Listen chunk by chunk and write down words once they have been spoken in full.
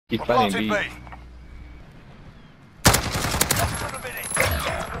He's planning B.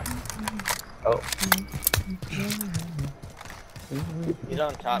 Oh. He's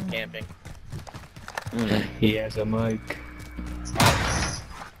on top camping. He has a mic.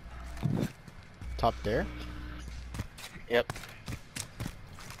 Top there? Yep.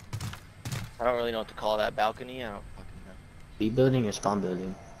 I don't really know what to call that balcony. I don't fucking know. B building or spawn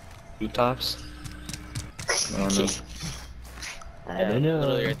building? Two tops? I don't know. I don't know.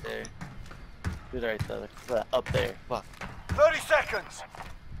 Literally right there. Who's right there? Up there. Fuck. 30 seconds.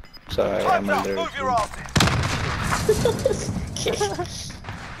 Sorry, I'm Time's up. under. Move your asses.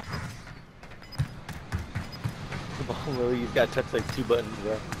 Literally, you've got to touch like 2 buttons,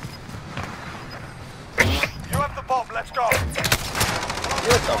 bro. You have the bomb. Let's go. What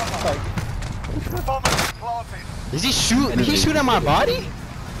the fuck? Bomb is planted. Is he shoot? He shoot at my body?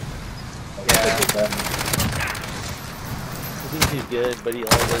 Yeah. I think he's good, but he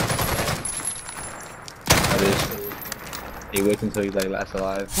always. That is. He waits until he's like last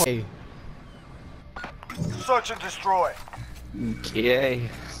alive. Hey. Search and destroy. Yay.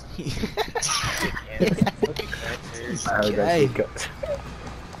 Gay. He's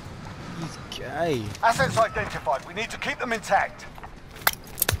gay. Assets identified. We need to keep them intact.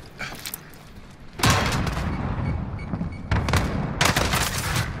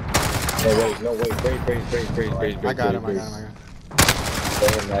 Hey, wait, no, wait, brace. I got him.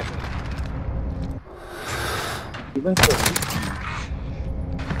 He went for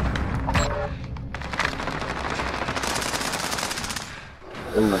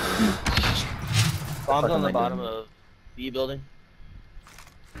Bombs on the bottom of B building.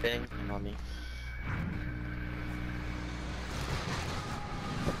 Bang on me.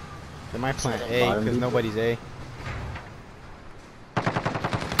 They might plant A because nobody's A.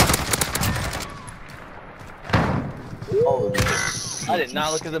 Oh, I did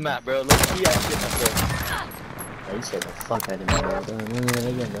not look at the map, bro. Look, he actually up there. oh, you said the fuck out of me, bro. Don't run it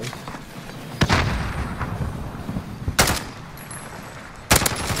again, bro.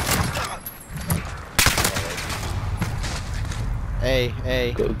 A.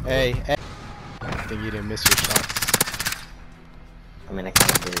 I think you didn't miss your shots. I mean, I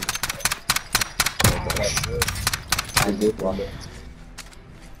can't do it. I did block it.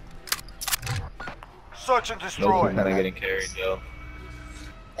 Search and no, destroy. kind of getting carried, yo.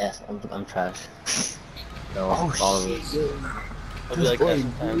 Yes, I'm trash. No, Oh, all of shit. us. I'll be like that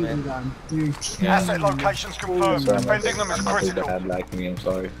sometime, man. Asset locations confirmed. Sorry, Defending them is I'm not supposed to critical. have black me, I'm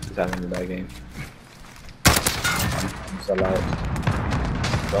sorry. Just having a bad game. I'm so loud.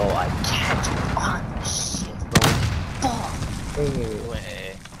 Bro, I can't. Oh, shit, bro. Fuck.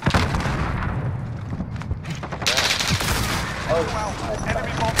 Way. Oh, wow.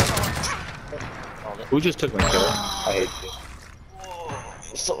 Enemy bomb deployed. Who just took my kill? I hate you.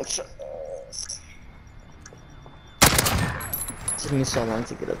 So trash. It took me so long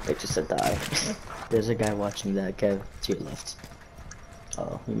to get a picture to die. There's a guy watching that, Kev, to your left.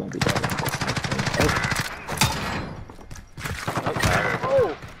 Oh, he might be dead.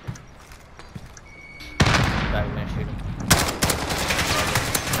 Oh! Back there shooting.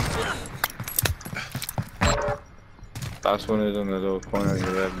 Last one is in the little corner of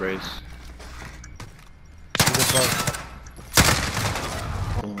your red brace.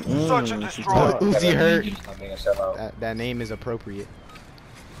 Search and destroy. Oh, Uzi hurt. Stop being a sellout. That name is appropriate.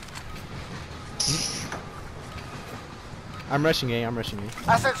 I'm rushing A.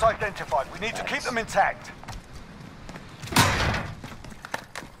 Assets identified. We need to keep them intact.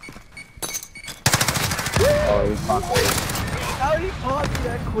 Oh, he's popped it. How did he pop me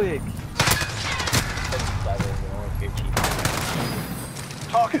that quick?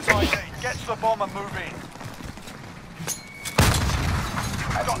 Target's ID. Get to the bomb and move in.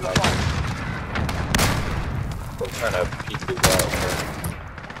 Got the bomb. I'm trying to peek his out.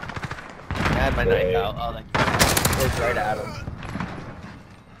 I had my knife out. Oh, that was right at him.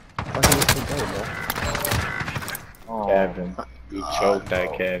 Oh, Kevin. You choked that,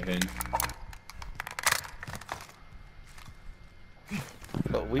 Kevin.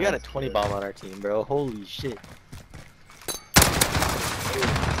 But we got a 20 bomb on our team, bro. Holy shit.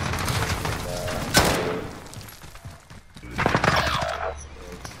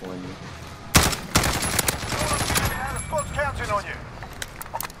 The squad's counting on you.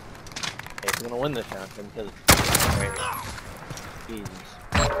 Hey, we're gonna win this round because Jesus.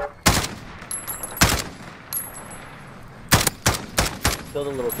 Killed a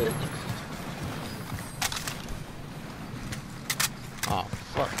little bit. Oh,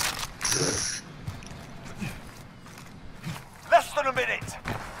 fuck. Less than a minute.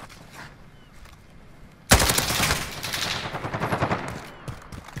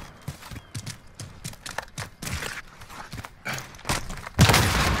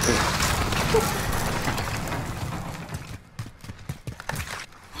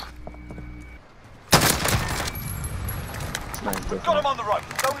 Got him on the road.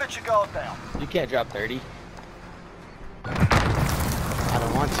 Don't let your guard down. You can't drop 30. I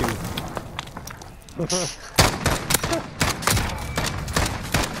don't want to.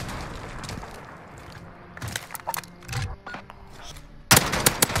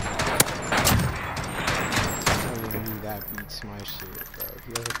 That beats my shit, bro.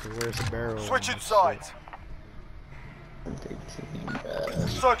 You have the worst barrel. Switching sides.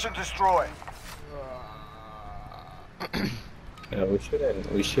 Search and destroy. Yeah, we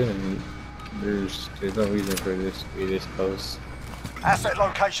shouldn't. There's no reason for this to be this close. Asset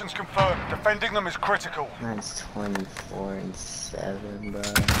locations confirmed. Defending them is critical. Mine's 24 and 7, bro.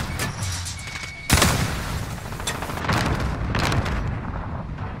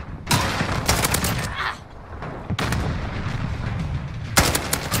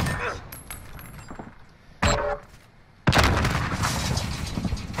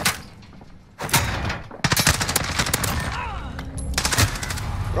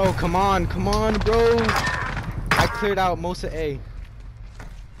 Bro, come on, bro. I cleared out most of A.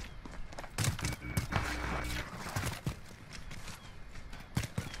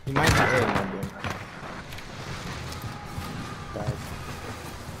 He might be A.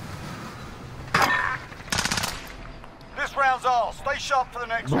 This round's ours. Stay sharp for the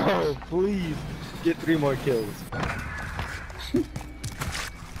next one. Bro, please get 3 more kills.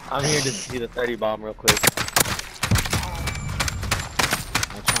 I'm here to see the 30 bomb real quick.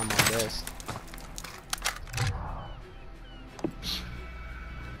 I'll try my best.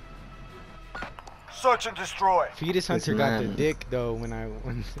 Search and destroy. Fetus Hunter got the dick though when I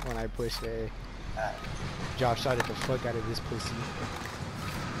pushed A. Josh shot the fuck out of this pussy.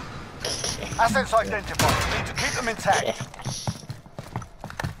 Assets identified. Need to keep them intact.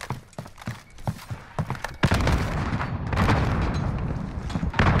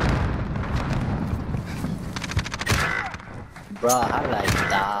 Bro, how did I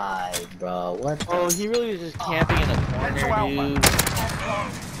die, bro? What? Oh, he really was just camping in a corner, dude.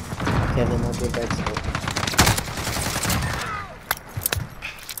 Kevin, I'll get back to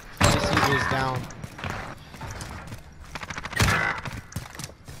This is down.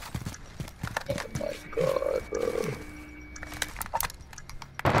 Oh my god, bro.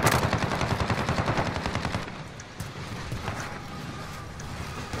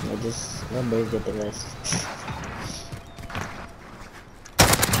 Let me get the rest.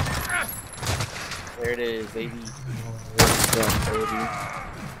 There it is, baby. What's up, baby?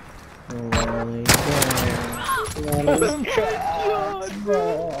 Oh my god. Bro.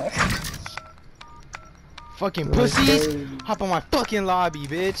 Fucking pussies! Hop on my fucking lobby,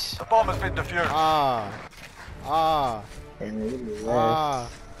 bitch! The bomb has been defused.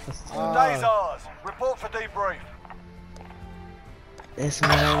 Day's ours. Report for debrief. This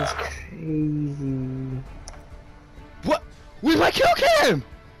man's crazy. What? We my kill cam!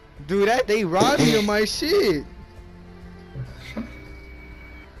 Dude, they robbed me of my shit.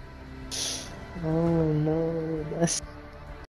 Oh no, that's